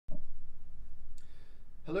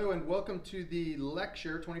Hello and welcome to the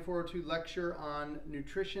lecture, 2402 lecture on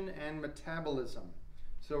nutrition and metabolism.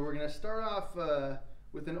 So we're going to start off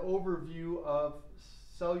with an overview of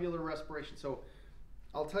cellular respiration. So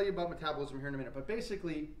I'll tell you about metabolism here in a minute, but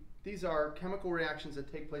basically these are chemical reactions that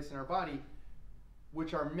take place in our body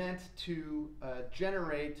which are meant to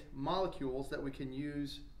generate molecules that we can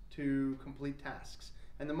use to complete tasks.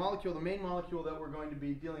 And the main molecule that we're going to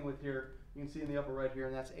be dealing with here, you can see in the upper right here,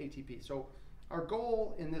 and that's ATP. So our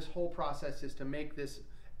goal in this whole process is to make this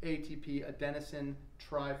ATP adenosine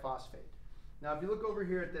triphosphate. Now if you look over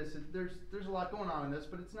here at this, there's a lot going on in this,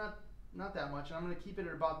 but it's not that much, and I'm going to keep it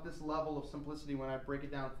at about this level of simplicity when I break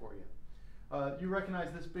it down for you. You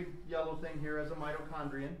recognize this big yellow thing here as a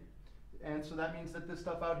mitochondrion, and so that means that this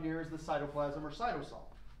stuff out here is the cytoplasm or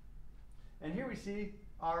cytosol. And here we see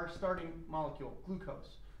our starting molecule,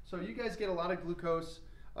 glucose. So you guys get a lot of glucose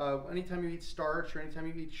anytime you eat starch or anytime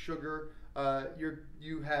you eat sugar.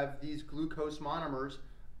 You have these glucose monomers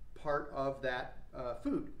part of that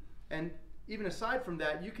food. And even aside from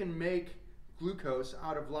that, you can make glucose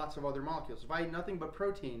out of lots of other molecules. If I eat nothing but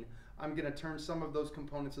protein, I'm going to turn some of those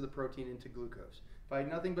components of the protein into glucose. If I eat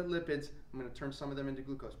nothing but lipids, I'm going to turn some of them into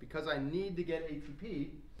glucose because I need to get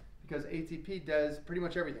ATP, because ATP does pretty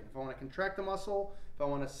much everything. If I want to contract the muscle, if I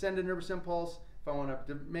want to send a nervous impulse, if I want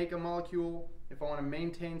to make a molecule, if I want to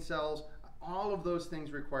maintain cells, all of those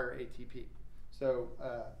things require ATP. So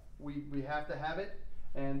we have to have it,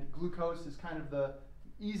 and glucose is kind of the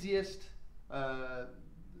easiest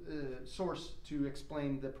source to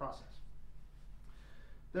explain the process.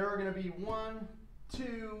 There are going to be 1,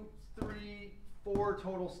 2, 3, 4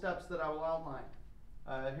 total steps that I will outline.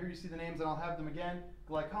 Here you see the names, and I'll have them again.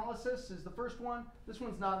 Glycolysis is the first one. This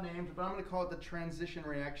one's not named, but I'm going to call it the transition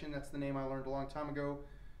reaction. That's the name I learned a long time ago,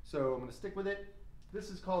 so I'm going to stick with it. This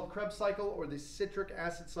is called Krebs cycle, or the citric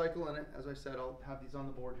acid cycle, and as I said, I'll have these on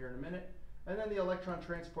the board here in a minute. And then the electron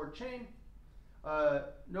transport chain.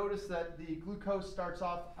 Notice that the glucose starts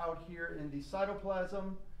off out here in the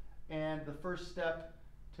cytoplasm, and the first step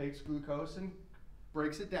takes glucose and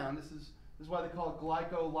breaks it down. This is why they call it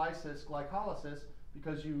glycolysis, glycolysis,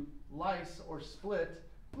 because you lyse or split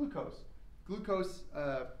glucose. Glucose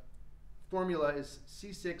formula is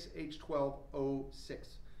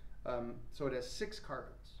C6H12O6. So it has 6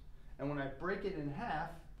 carbons. And when I break it in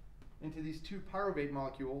half into these 2 pyruvate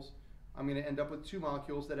molecules, I'm going to end up with 2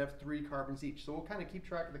 molecules that have 3 carbons each. So we'll kind of keep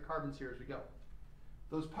track of the carbons here as we go.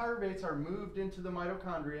 Those pyruvates are moved into the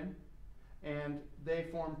mitochondrion, and they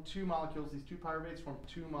form 2 molecules. These 2 pyruvates form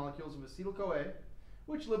 2 molecules of acetyl-CoA,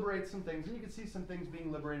 which liberates some things. And you can see some things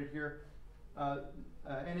being liberated here.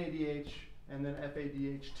 NADH and then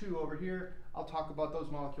FADH2 over here. I'll talk about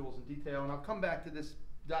those molecules in detail, and I'll come back to this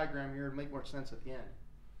diagram here and make more sense at the end.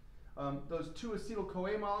 Those 2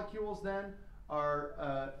 acetyl-CoA molecules then are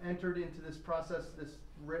entered into this process, this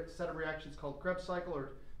set of reactions called Krebs cycle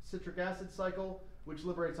or citric acid cycle, which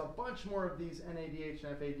liberates a bunch more of these NADH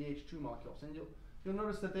and FADH2 molecules. And you'll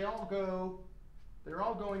notice that they're all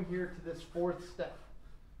going here to this 4th step.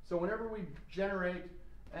 So whenever we generate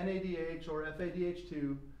NADH or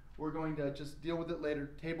FADH2, we're going to just deal with it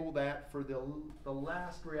later, table that for the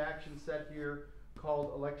last reaction set here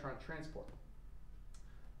called electron transport.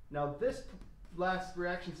 Now this last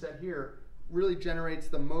reaction set here really generates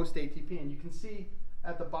the most ATP, and you can see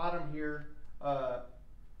at the bottom here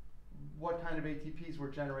what kind of ATPs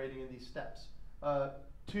we're generating in these steps.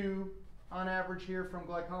 2 on average here from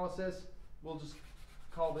glycolysis. We'll just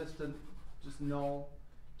call this to just null.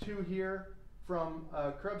 2 here from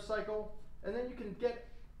Krebs cycle, and then you can get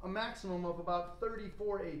a maximum of about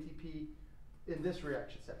 34 ATP in this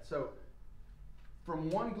reaction set. So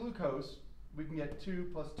from 1 glucose, we can get 2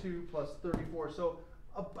 plus 2 plus 34, so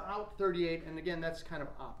about 38, and again, that's kind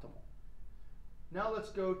of optimal. Now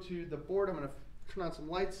let's go to the board. I'm going to turn on some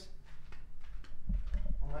lights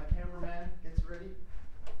while my cameraman gets ready.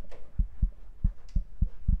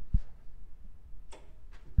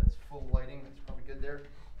 That's full lighting, that's probably good there.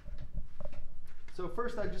 So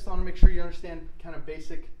first, I just want to make sure you understand kind of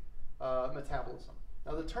basic metabolism.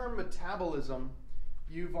 Now the term metabolism,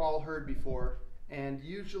 you've all heard before, and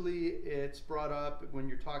usually it's brought up when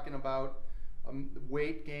you're talking about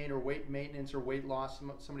weight gain or weight maintenance or weight loss.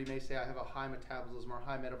 Somebody may say, I have a high metabolism or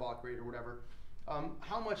high metabolic rate or whatever.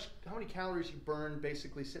 How many calories you burn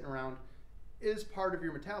basically sitting around is part of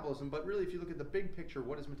your metabolism, but really if you look at the big picture,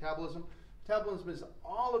 what is metabolism? Metabolism is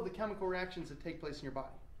all of the chemical reactions that take place in your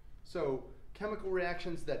body. So chemical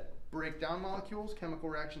reactions that break down molecules, chemical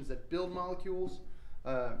reactions that build molecules,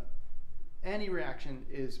 any reaction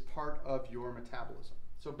is part of your metabolism.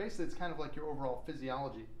 So basically it's kind of like your overall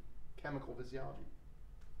physiology, chemical physiology.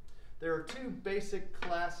 There are two basic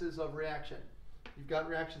classes of reaction. You've got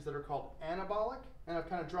reactions that are called anabolic, and I've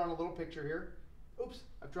kind of drawn a little picture here. Oops,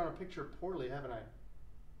 I've drawn a picture poorly, haven't I?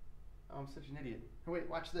 Oh, I'm such an idiot. Oh, wait,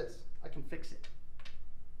 watch this. I can fix it.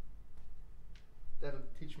 That'll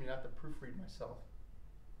teach me not to proofread myself.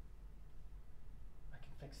 I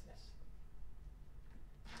can fix this.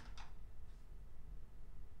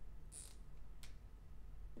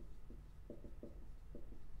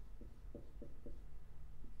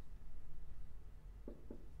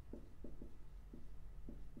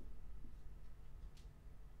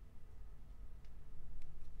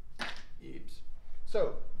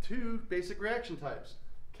 So, two basic reaction types.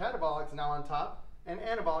 Catabolic is now on top, and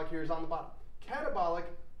anabolic here is on the bottom. Catabolic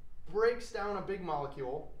breaks down a big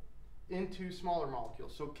molecule into smaller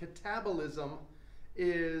molecules. So catabolism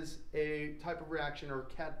is a type of reaction, or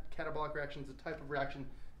catabolic reaction is a type of reaction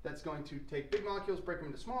that's going to take big molecules, break them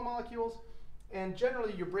into small molecules, and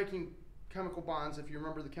generally you're breaking chemical bonds. If you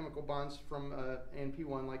remember the chemical bonds from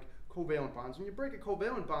ANP1, like covalent bonds. When you break a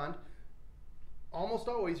covalent bond, almost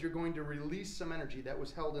always you're going to release some energy that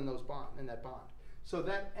was held in that bond. So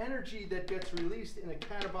that energy that gets released in a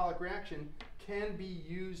catabolic reaction can be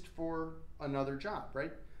used for another job,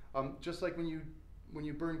 right? Just like when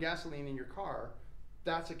you burn gasoline in your car,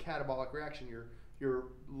 that's a catabolic reaction. You're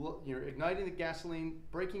igniting the gasoline,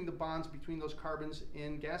 breaking the bonds between those carbons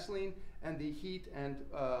in gasoline, and the heat and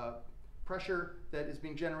pressure that is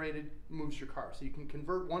being generated moves your car. So you can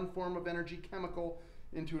convert one form of energy, chemical,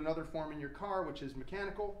 into another form in your car, which is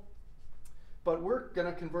mechanical. But we're going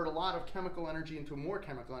to convert a lot of chemical energy into more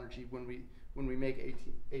chemical energy when we make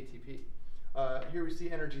ATP. Here we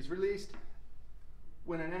see energy is released.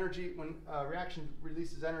 When a reaction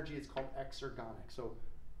releases energy, it's called exergonic. So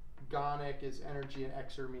gonic is energy and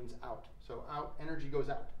exer means out. So out, energy goes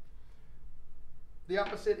out. The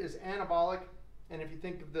opposite is anabolic. And if you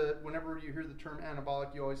think of whenever you hear the term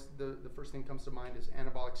anabolic, you always, the first thing that comes to mind is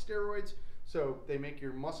anabolic steroids. So they make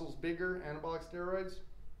your muscles bigger, anabolic steroids.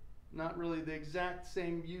 Not really the exact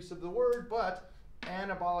same use of the word, but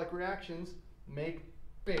anabolic reactions make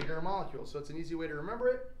bigger molecules. So it's an easy way to remember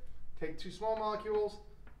it. Take two small molecules,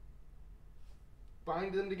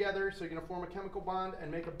 bind them together so you're going to form a chemical bond and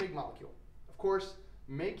make a big molecule. Of course,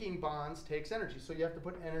 making bonds takes energy, so you have to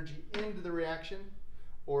put energy into the reaction,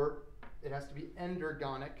 or it has to be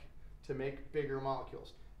endergonic to make bigger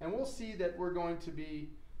molecules. And we'll see that we're going to be,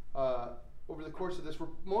 over the course of this, we're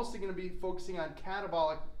mostly going to be focusing on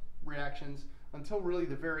catabolic reactions until really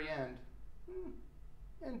the very end,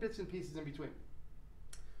 and bits and pieces in between.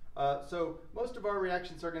 So most of our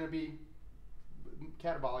reactions are going to be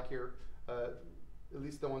catabolic here, at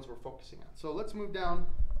least the ones we're focusing on. So let's move down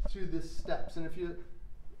to the steps. And if you,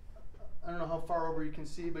 I don't know how far over you can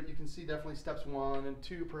see, but you can see definitely steps 1 and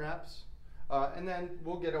 2 perhaps. And then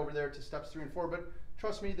we'll get over there to steps 3 and 4. But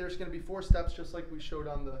trust me, there's going to be 4 steps just like we showed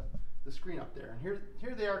on the screen up there. And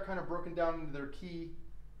here they are kind of broken down into their key,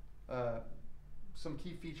 some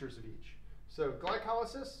key features of each. So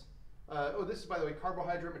glycolysis. Oh, this is, by the way,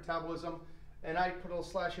 carbohydrate metabolism. And I put a little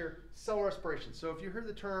slash here, cell respiration. So if you heard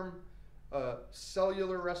the term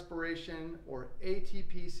cellular respiration or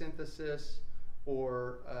ATP synthesis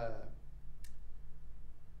or,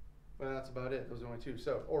 well, that's about it. Those are the only 2.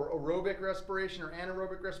 So, or aerobic respiration or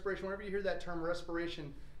anaerobic respiration, whenever you hear that term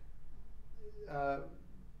respiration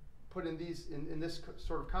put in this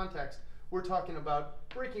sort of context, we're talking about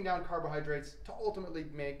breaking down carbohydrates to ultimately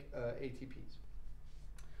make ATPs.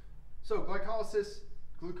 So glycolysis,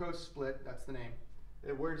 glucose split, that's the name.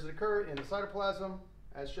 Where does it occur? In the cytoplasm,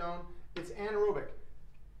 as shown. It's anaerobic.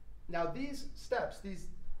 Now these steps,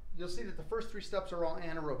 you'll see that the first 3 steps are all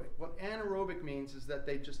anaerobic. What anaerobic means is that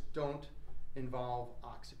they just don't involve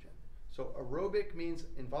oxygen. So aerobic means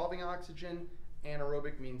involving oxygen,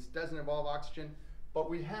 anaerobic means doesn't involve oxygen, but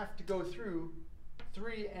we have to go through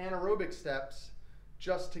 3 anaerobic steps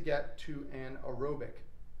just to get to an aerobic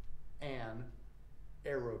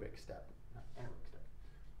step, not anaerobic step.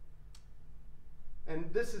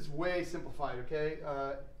 And this is way simplified, okay?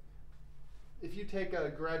 If you take a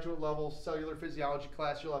graduate level cellular physiology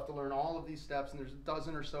class, you'll have to learn all of these steps, and there's a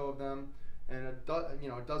dozen or so of them, and a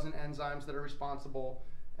dozen enzymes that are responsible,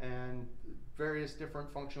 and various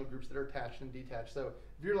different functional groups that are attached and detached. So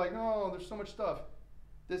if you're like, no, there's so much stuff,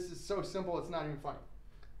 this is so simple it's not even funny.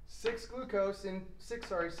 6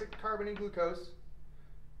 carbon in glucose.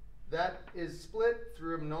 That is split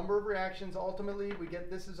through a number of reactions. Ultimately, we get,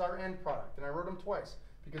 this is our end product, and I wrote them twice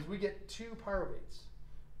because we get 2 pyruvates.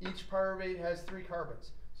 Each pyruvate has 3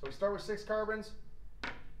 carbons. So we start with 6 carbons.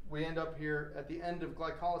 We end up here at the end of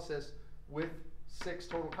glycolysis with 6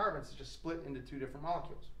 total carbons. It's just split into 2 different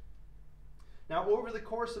molecules. Now, over the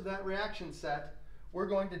course of that reaction set, we're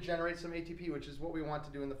going to generate some ATP, which is what we want to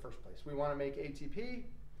do in the first place. We want to make ATP,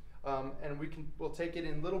 and we'll take it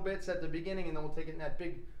in little bits at the beginning, and then we'll take it in that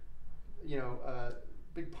big,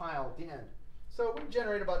 big pile at the end. So we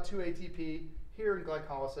generate about 2 ATP here in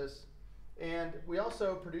glycolysis, and we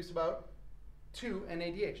also produce about 2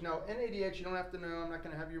 NADH. Now, NADH, you don't have to know. I'm not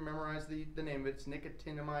going to have you memorize the name of it. It's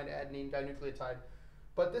nicotinamide adenine dinucleotide.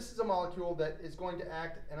 But this is a molecule that is going to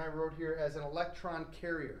act, and I wrote here, as an electron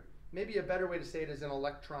carrier. Maybe a better way to say it is an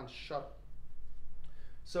electron shuttle.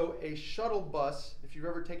 So a shuttle bus, if you've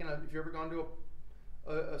ever gone to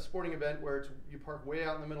a sporting event where you park way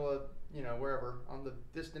out in the middle of, wherever, on the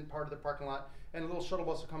distant part of the parking lot, and a little shuttle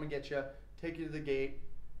bus will come and get you, take you to the gate,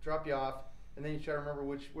 drop you off, and then you try to remember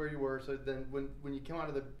where you were. So then when you come out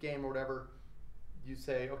of the game or whatever, you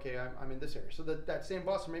say, okay, I'm in this area. So that same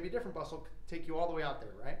bus, or maybe a different bus, will take you all the way out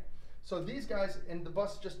there, right? So these guys, and the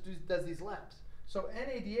bus just does these laps. So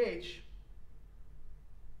NADH,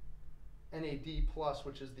 NAD plus,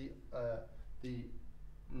 which is the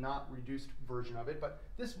not reduced version of it, but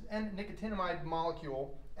this nicotinamide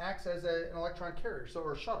molecule acts as an electron carrier,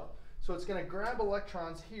 or a shuttle. So it's going to grab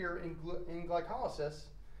electrons here in glycolysis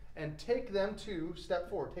and take them to step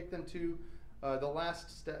 4, take them to the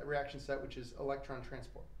last reaction set, which is electron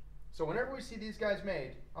transport. So whenever we see these guys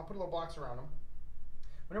made, I'll put a little box around them.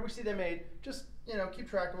 Whenever we see them made, just keep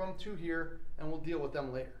track of them, 2 here, and we'll deal with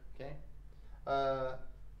them later. Okay.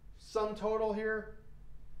 Sum total here,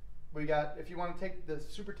 we got, if you want to take the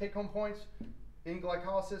super take-home points, in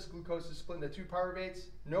glycolysis, glucose is split into 2 pyruvates,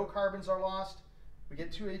 no carbons are lost, we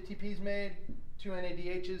get 2 ATPs made, 2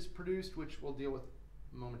 NADHs produced, which we'll deal with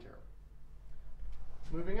momentarily.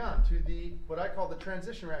 Moving on to what I call the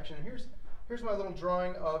transition reaction. Here's my little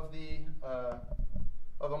drawing of a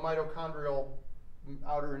mitochondrial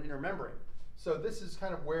outer and inner membrane. So this is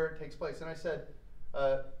kind of where it takes place. And I said,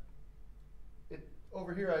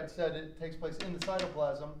 over here I'd said it takes place in the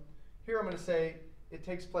cytoplasm. Here I'm going to say it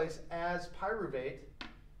takes place as pyruvate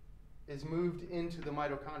is moved into the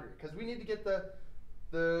mitochondria, because we need to get the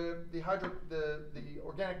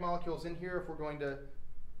organic molecules in here if we're going to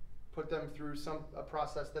put them through a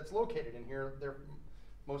process that's located in here. They're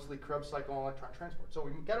mostly Krebs cycle and electron transport. So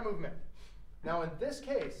we've got to move them in. Now in this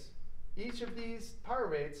case, each of these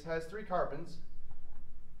pyruvates has 3 carbons.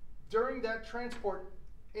 During that transport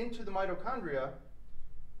into the mitochondria,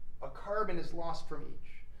 a carbon is lost from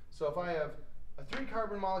each. So if I have a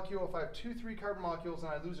 3-carbon molecule, if I have 2 3-carbon molecules,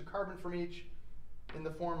 and I lose a carbon from each in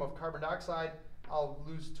the form of carbon dioxide, I'll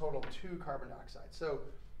lose a total of 2 carbon dioxide. So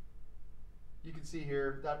you can see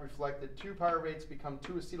here that reflected 2 pyruvates become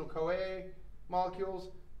 2 acetyl-CoA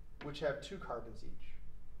molecules, which have 2 carbons each.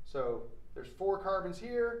 So there's 4 carbons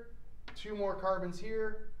here, 2 more carbons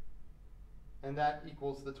here, and that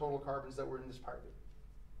equals the total carbons that were in this pyruvate.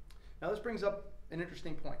 Now this brings up an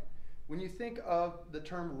interesting point. When you think of the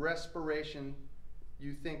term respiration,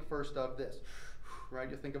 you think first of this,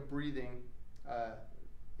 right? You think of breathing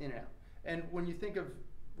in and out. And when you think of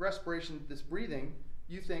respiration, this breathing,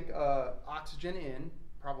 you think oxygen in,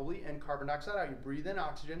 probably, and carbon dioxide out. You breathe in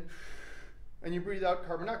oxygen, and you breathe out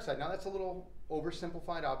carbon dioxide. Now that's a little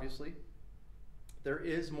oversimplified, obviously. There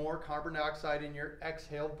is more carbon dioxide in your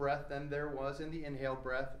exhaled breath than there was in the inhaled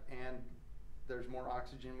breath, and there's more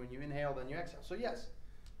oxygen when you inhale than you exhale. So yes,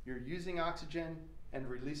 you're using oxygen and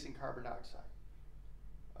releasing carbon dioxide.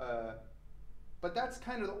 But that's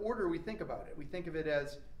kind of the order we think about it. We think of it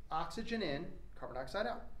as oxygen in, carbon dioxide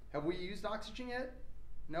out. Have we used oxygen yet?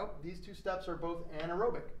 Nope, these 2 steps are both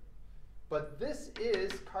anaerobic. But this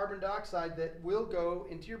is carbon dioxide that will go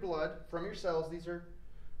into your blood from your cells. These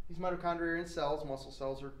mitochondria are in cells, muscle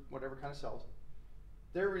cells, or whatever kind of cells.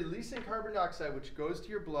 They're releasing carbon dioxide, which goes to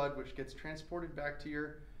your blood, which gets transported back to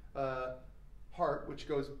your heart, which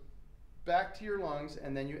goes back to your lungs,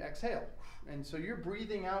 and then you exhale. And so you're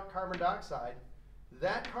breathing out carbon dioxide.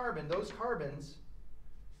 Those carbons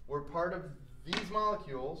were part of these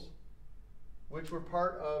molecules, which were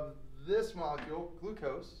part of this molecule,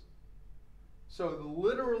 glucose. So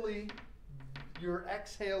literally, you're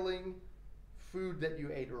exhaling food that you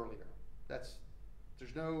ate earlier.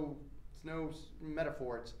 There's no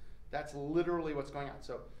metaphor. That's literally what's going on.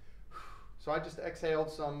 So I just exhaled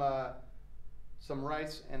some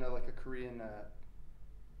rice and like a Korean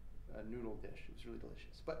noodle dish. It was really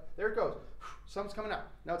delicious. But there it goes. Some's coming out.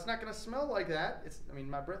 Now it's not going to smell like that.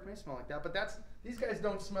 My breath may smell like that, but these guys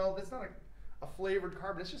don't smell. That's not a flavored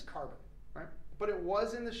carbon. It's just carbon, right? But it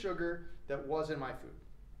was in the sugar that was in my food.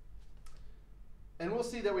 And we'll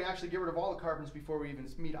see that we actually get rid of all the carbons before we even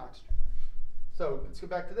meet oxygen. So let's go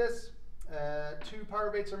back to this. 2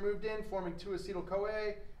 pyruvates are moved in, forming 2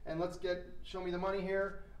 acetyl-CoA, And let's show me the money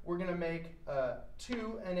here. We're going to make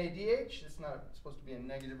 2 NADH. It's not supposed to be a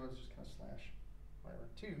negative. Let's just kind of slash whatever.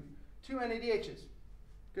 2 NADHs.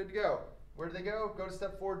 Good to go. Where do they go? Go to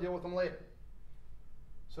step 4. Deal with them later.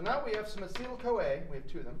 So now we have some acetyl-CoA. We have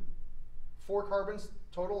 2 of them. 4 carbons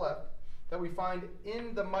total left that we find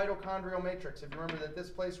in the mitochondrial matrix. If you remember that this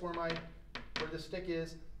place where the stick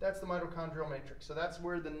is, that's the mitochondrial matrix. So that's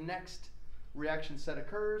where the next reaction set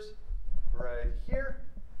occurs, right here.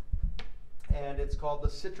 And it's called the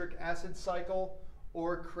citric acid cycle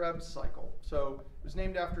or Krebs cycle. So it was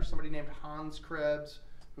named after somebody named Hans Krebs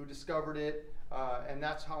who discovered it, and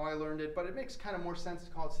that's how I learned it. But it makes kind of more sense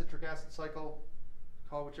to call it citric acid cycle.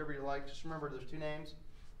 Call it whichever you like. Just remember there's 2 names.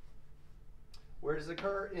 Where does it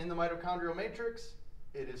occur? In the mitochondrial matrix.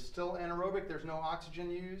 It is still anaerobic. There's no oxygen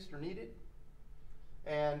used or needed.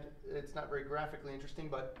 And it's not very graphically interesting,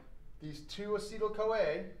 but these 2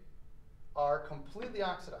 acetyl-CoA are completely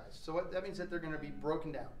oxidized. So that means that they're going to be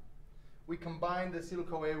broken down. We combine the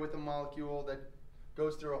acetyl-CoA with a molecule that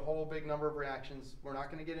goes through a whole big number of reactions. We're not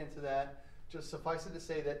going to get into that. Just suffice it to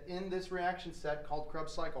say that in this reaction set called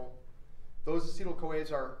Krebs cycle, those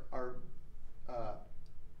acetyl-CoAs are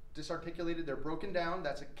disarticulated. They're broken down.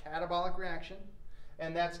 That's a catabolic reaction.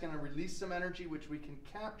 And that's going to release some energy, which we can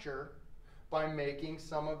capture by making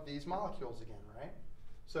some of these molecules again, right?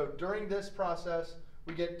 So during this process,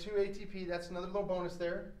 we get 2 ATP. That's another little bonus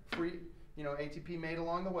there. Free, ATP made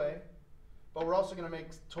along the way. But we're also going to make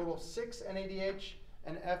a total of 6 NADH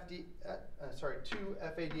and 2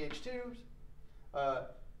 FADH2s.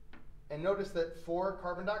 And notice that 4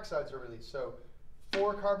 carbon dioxides are released. So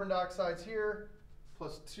 4 carbon dioxides here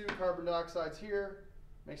plus 2 carbon dioxides here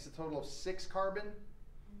makes a total of 6 carbon,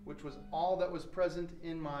 which was all that was present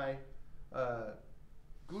in my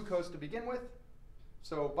glucose to begin with.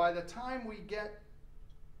 So by the time we get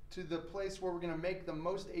to the place where we're going to make the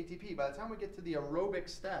most ATP, by the time we get to the aerobic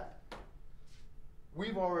step,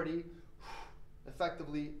 we've already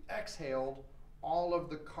effectively exhaled all of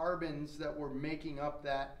the carbons that were making up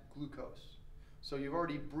that glucose. So you've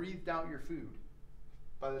already breathed out your food.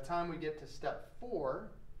 By the time we get to step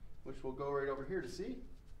 4, which we'll go right over here to see,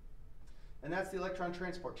 and that's the electron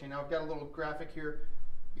transport chain. Now I've got a little graphic here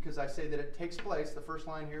because I say that it takes place. The first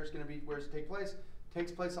line here is going to be where does it take place? It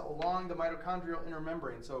takes place along the mitochondrial inner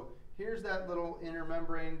membrane. So here's that little inner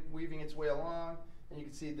membrane weaving its way along, and you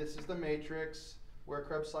can see this is the matrix where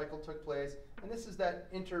Krebs cycle took place, and this is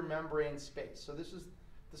that intermembrane space. So this is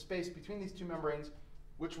the space between these 2 membranes,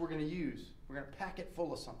 which we're going to use. We're going to pack it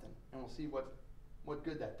full of something, and we'll see what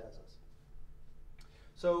good that does us.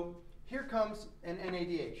 So here comes an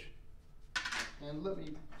NADH. And let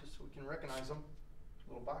me, just so we can recognize them,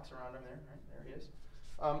 a little box around him there, right? There he is.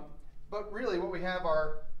 But really what we have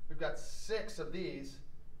we've got 6 of these.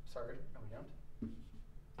 Sorry, no we don't.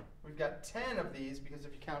 We've got 10 of these because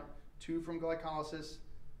if you count 2 from glycolysis,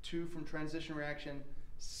 2 from transition reaction,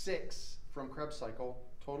 6 from Krebs cycle,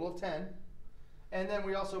 total of 10. And then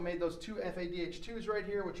we also made those 2 FADH2s right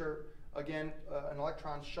here, which are, again, an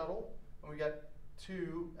electron shuttle. And we got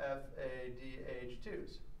 2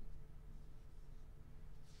 FADH2s.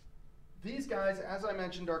 These guys, as I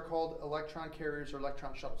mentioned, are called electron carriers or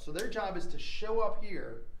electron shuttles. So their job is to show up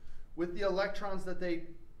here with the electrons that they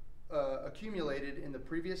accumulated in the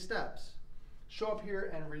previous steps, show up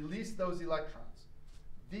here and release those electrons.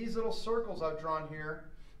 These little circles I've drawn here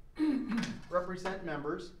represent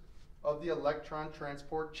members of the electron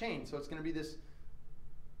transport chain. So it's going to be this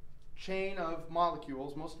chain of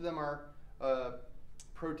molecules. Most of them are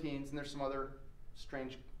proteins, and there's some other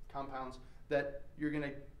strange compounds that you're going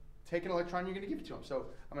to take an electron, you're going to give it to them. So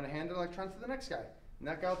I'm going to hand an electron to the next guy. And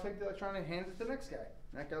that guy will take the electron and hand it to the next guy.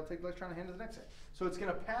 And that guy will take the electron and hand it to the next guy. So it's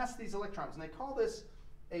going to pass these electrons. And they call this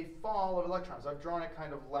a fall of electrons. I've drawn it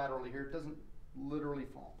kind of laterally here. It doesn't literally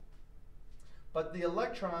fall. But the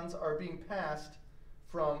electrons are being passed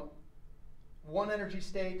from one energy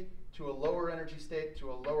state to a lower energy state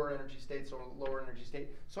to a lower energy state to a lower energy state.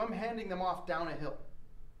 So I'm handing them off down a hill.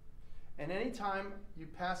 And anytime you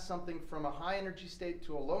pass something from a high energy state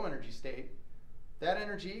to a low energy state, that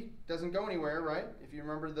energy doesn't go anywhere, right? If you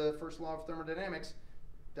remember the first law of thermodynamics,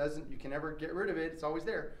 you can never get rid of it, it's always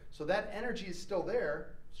there. So that energy is still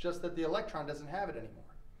there, it's just that the electron doesn't have it anymore.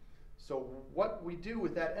 So what we do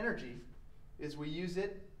with that energy is we use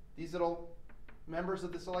it, these little members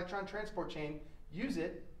of this electron transport chain use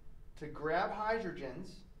it to grab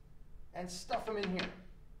hydrogens and stuff them in here.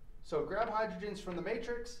 So grab hydrogens from the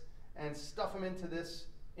matrix and stuff them into this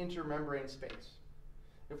intermembrane space.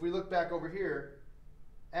 If we look back over here,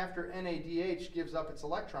 after NADH gives up its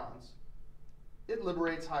electrons, it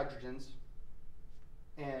liberates hydrogens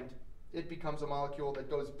and it becomes a molecule that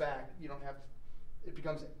goes back. You don't have, it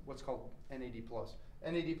becomes what's called NAD+.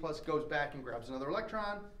 NAD+ goes back and grabs another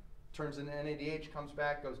electron, turns into NADH, comes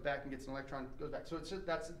back, goes back and gets an electron, goes back. So it's just,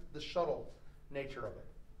 that's the shuttle nature of it.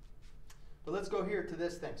 But let's go here to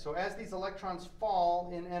this thing. So as these electrons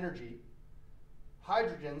fall in energy,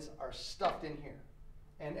 hydrogens are stuffed in here.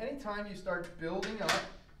 And anytime you start building up,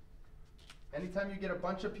 anytime you get a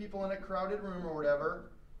bunch of people in a crowded room or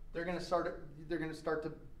whatever, they're going to start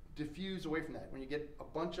to diffuse away from that. When you get a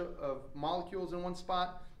bunch of molecules in one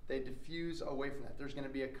spot, they diffuse away from that. There's going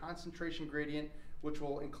to be a concentration gradient which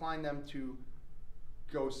will incline them to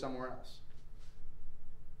go somewhere else.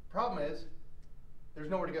 Problem is, there's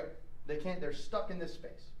nowhere to go. They can't, they're stuck in this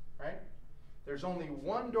space, right? There's only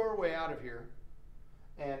one doorway out of here,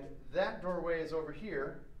 and that doorway is over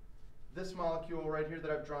here. This molecule right here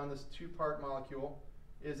that I've drawn, this two-part molecule,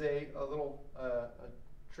 is a little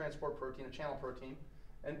transport protein, a channel protein,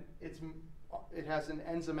 and it has an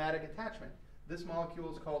enzymatic attachment. This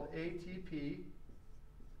molecule is called ATP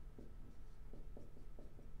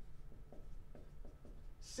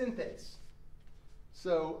synthase.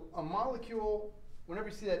 So a molecule, whenever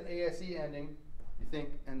you see that ASE ending, you think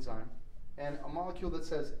enzyme. And a molecule that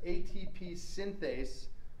says ATP synthase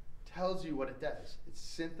tells you what it does. It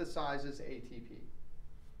synthesizes ATP.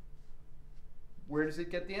 Where does it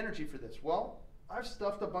get the energy for this? Well, I've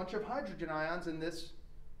stuffed a bunch of hydrogen ions in this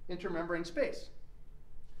intermembrane space.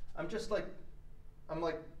 I'm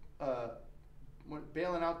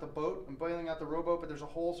bailing out the boat, I'm bailing out the rowboat, but there's a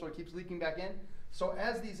hole so it keeps leaking back in. So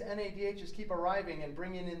as these NADHs keep arriving and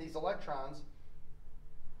bringing in these electrons,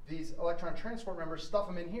 these electron transport members stuff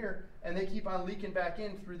them in here, and they keep on leaking back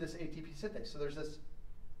in through this ATP synthase. So there's this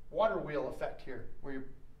water wheel effect here, where you're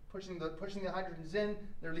pushing the hydrogens in,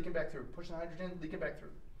 they're leaking back through. Pushing the hydrogen, leaking back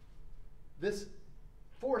through. This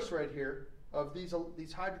force right here of these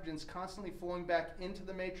hydrogens constantly flowing back into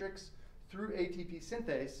the matrix through ATP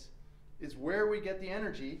synthase is where we get the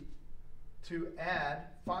energy to add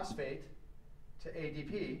phosphate to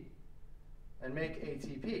ADP and make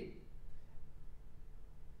ATP.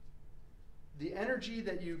 The energy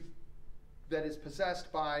that is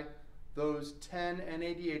possessed by those 10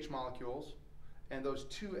 NADH molecules and those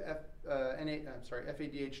two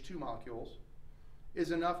FADH2 molecules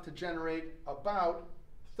is enough to generate about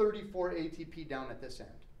 34 ATP down at this end.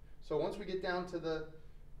 So once we get down to the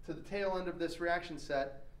tail end of this reaction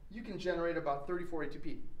set, you can generate about 34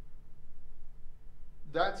 ATP.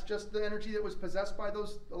 That's just the energy that was possessed by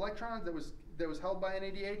those electrons, that was held by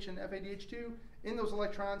NADH and FADH2 in those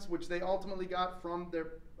electrons, which they ultimately got from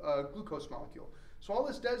their glucose molecule. So all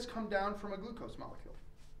this does come down from a glucose molecule.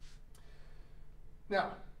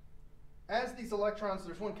 Now, as these electrons,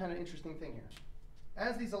 there's one kind of interesting thing here.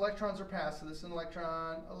 As these electrons are passed, so this is an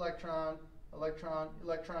electron, electron, electron,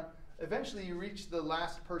 electron, eventually you reach the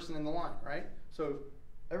last person in the line, right? So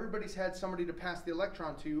everybody's had somebody to pass the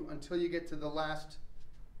electron to until you get to the last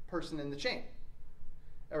person in the chain,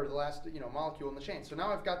 or the last molecule in the chain. So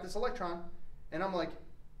now I've got this electron, and I'm like,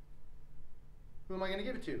 who am I going to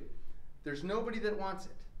give it to? There's nobody that wants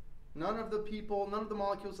it. None of the people, none of the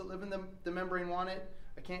molecules that live in the membrane want it.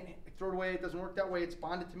 I can't throw it away. It doesn't work that way. It's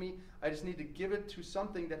bonded to me. I just need to give it to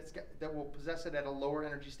something that will possess it at a lower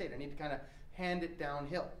energy state. I need to kind of hand it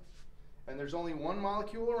downhill. And there's only one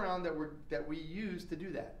molecule around that we use to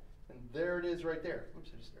do that. And there it is right there.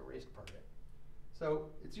 Oops, I just erased part of it. So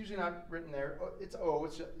it's usually not written there. It's O.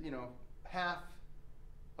 It's half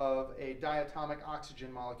of a diatomic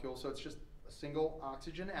oxygen molecule. So it's just a single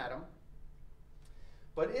oxygen atom.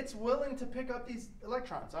 But it's willing to pick up these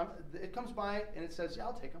electrons. It comes by and it says, yeah,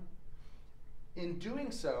 I'll take them. In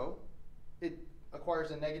doing so, it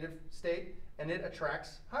acquires a negative state and it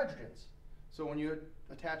attracts hydrogens. So when you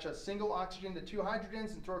attach a single oxygen to two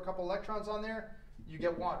hydrogens and throw a couple electrons on there, you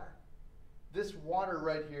get water. This water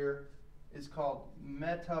right here is called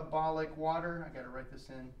metabolic water. I got to write this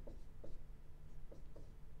in.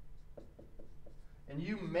 And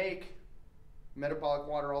you make metabolic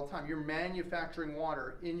water all the time. You're manufacturing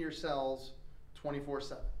water in your cells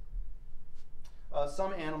 24/7.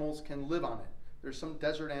 Some animals can live on it. There's some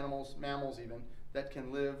desert animals, mammals even, that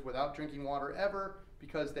can live without drinking water ever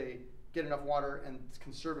because they get enough water and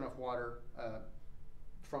conserve enough water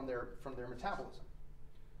from their metabolism.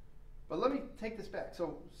 But let me take this back.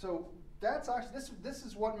 So that's actually this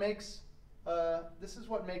is what makes the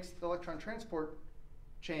electron transport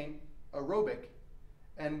chain aerobic.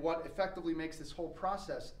 And what effectively makes this whole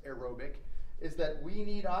process aerobic is that we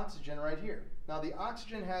need oxygen right here. Now the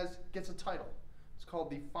oxygen gets a title. It's called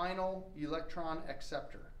the final electron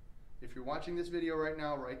acceptor. If you're watching this video right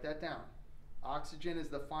now, write that down. Oxygen is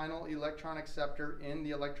the final electron acceptor in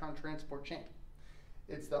the electron transport chain.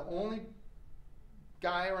 It's the only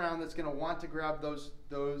guy around that's going to want to grab those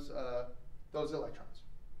electrons.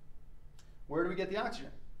 Where do we get the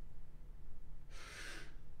oxygen?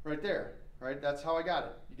 Right there, right? That's how I got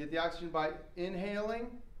it. You get the oxygen by inhaling,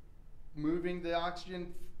 moving the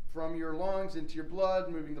oxygen from your lungs into your blood,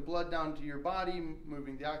 moving the blood down to your body,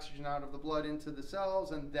 moving the oxygen out of the blood into the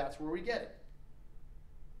cells, and that's where we get it.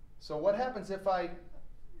 So what happens if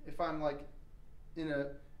I'm like in a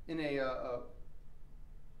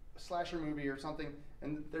slasher movie or something,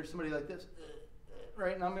 and there's somebody like this,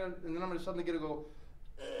 right? And then I'm gonna suddenly go,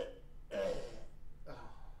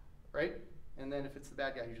 right? And then if it's the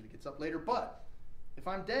bad guy, usually gets up later. But if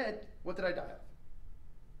I'm dead, what did I die of?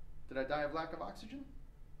 Did I die of lack of oxygen?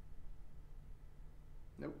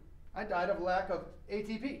 Nope. I died of lack of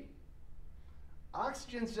ATP.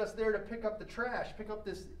 Oxygen's just there to pick up the trash, pick up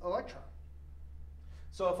this electron.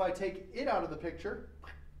 So if I take it out of the picture,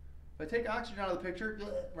 if I take oxygen out of the picture,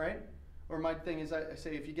 right? Or my thing is, I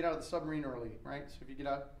say if you get out of the submarine early, right? So if you get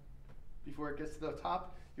out before it gets to the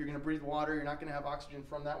top, you're going to breathe water. You're not going to have oxygen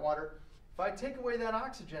from that water. If I take away that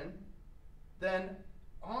oxygen, then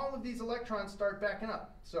all of these electrons start backing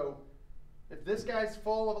up. So if this guy's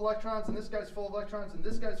full of electrons, and this guy's full of electrons, and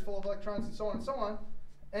this guy's full of electrons, and so on and so on,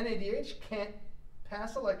 NADH can't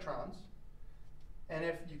pass electrons. And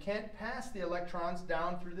if you can't pass the electrons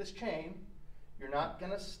down through this chain, you're not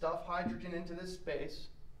going to stuff hydrogen into this space.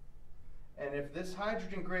 And if this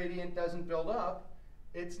hydrogen gradient doesn't build up,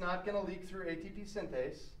 it's not going to leak through ATP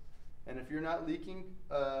synthase. And if you're not leaking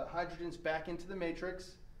hydrogens back into the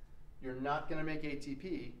matrix, you're not going to make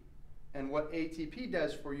ATP. And what ATP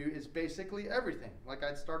does for you is basically everything, like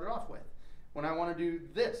I started off with. When I want to do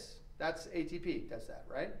this, that's ATP, does that,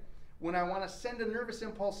 right? When I want to send a nervous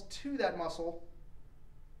impulse to that muscle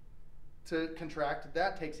to contract,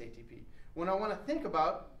 that takes ATP. When I want to think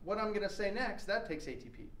about what I'm going to say next, that takes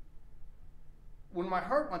ATP. When my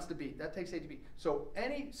heart wants to beat, that takes ATP. So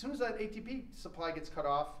as soon as that ATP supply gets cut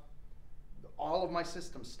off, all of my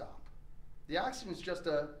systems stop. The oxygen is just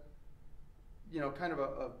kind of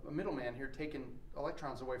a middleman here, taking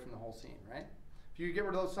electrons away from the whole scene, right? If you get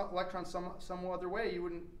rid of those electrons some other way, you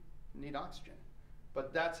wouldn't need oxygen.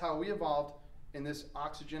 But that's how we evolved in this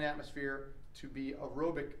oxygen atmosphere to be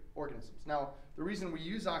aerobic organisms. Now, the reason we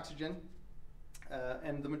use oxygen,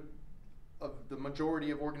 and the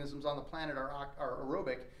majority of organisms on the planet are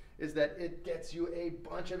aerobic, is that it gets you a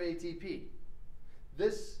bunch of ATP.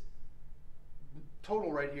 This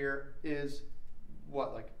total right here is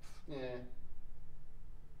what, like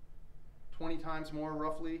 20 times more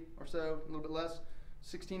roughly, or so, a little bit less,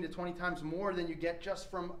 16 to 20 times more than you get just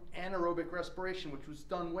from anaerobic respiration, which was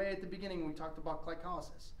done way at the beginning when we talked about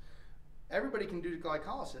glycolysis. Everybody can do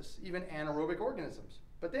glycolysis, even anaerobic organisms,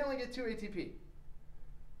 but they only get 2 ATP.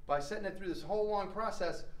 By setting it through this whole long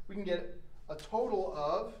process, we can get a total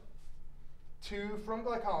of 2 from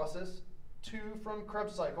glycolysis, 2 from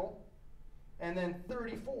Krebs cycle, and then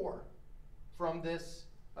 34 from this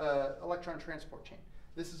electron transport chain.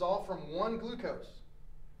 This is all from 1 glucose.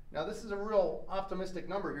 Now this is a real optimistic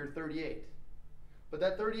number here, 38. But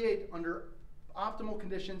that 38, under optimal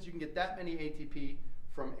conditions, you can get that many ATP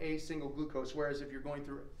from a single glucose, whereas if you're going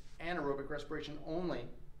through anaerobic respiration only,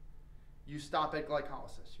 you stop at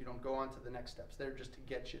glycolysis. You don't go on to the next steps. They're just to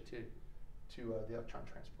get you to the electron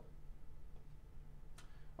transport.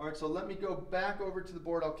 All right, so let me go back over to the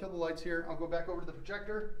board. I'll kill the lights here. I'll go back over to the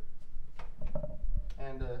projector,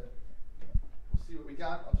 and we'll see what we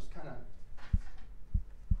got. I'll just kind of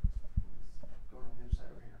go on the other side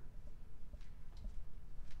over here.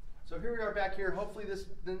 So here we are back here. Hopefully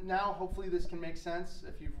this can make sense.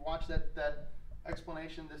 If you've watched that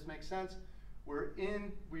explanation, this makes sense.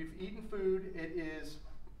 We've eaten food, it is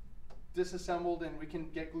disassembled, and we can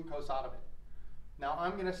get glucose out of it. Now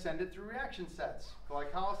I'm going to send it through reaction sets.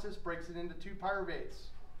 Glycolysis breaks it into 2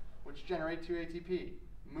 pyruvates, which generate 2 ATP.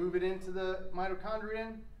 Move it into the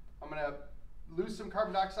mitochondrion. I'm going to lose some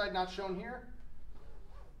carbon dioxide, not shown here,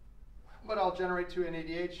 but I'll generate 2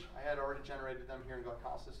 NADH. I had already generated them here in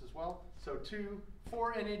glycolysis as well. So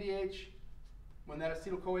 4 NADH. When that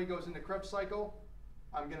acetyl-CoA goes into Krebs cycle,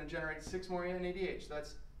 I'm going to generate 6 more NADH. So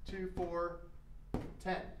that's 2, 4,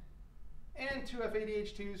 10. And 2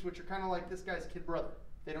 FADH2s, which are kind of like this guy's kid brother.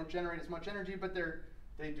 They don't generate as much energy, but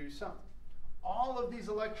they do some. All of these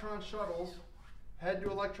electron shuttles head to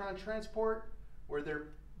electron transport, where the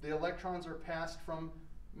electrons are passed from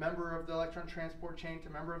member of the electron transport chain to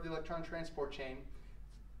member of the electron transport chain,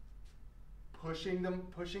 pushing the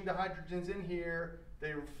hydrogens in here.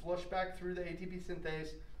 They flush back through the ATP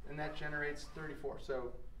synthase, and that generates 34.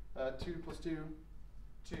 So 2 plus 2,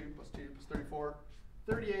 2 plus 2 plus 34,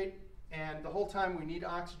 38. And the whole time we need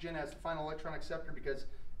oxygen as the final electron acceptor, because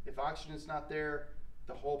if oxygen is not there,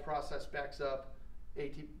 the whole process backs up.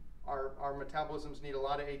 Our metabolisms need a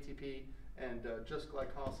lot of ATP, and just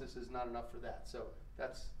glycolysis is not enough for that. So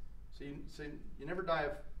you never die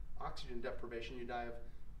of oxygen deprivation, you die of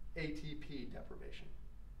ATP deprivation.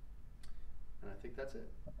 And I think that's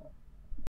it.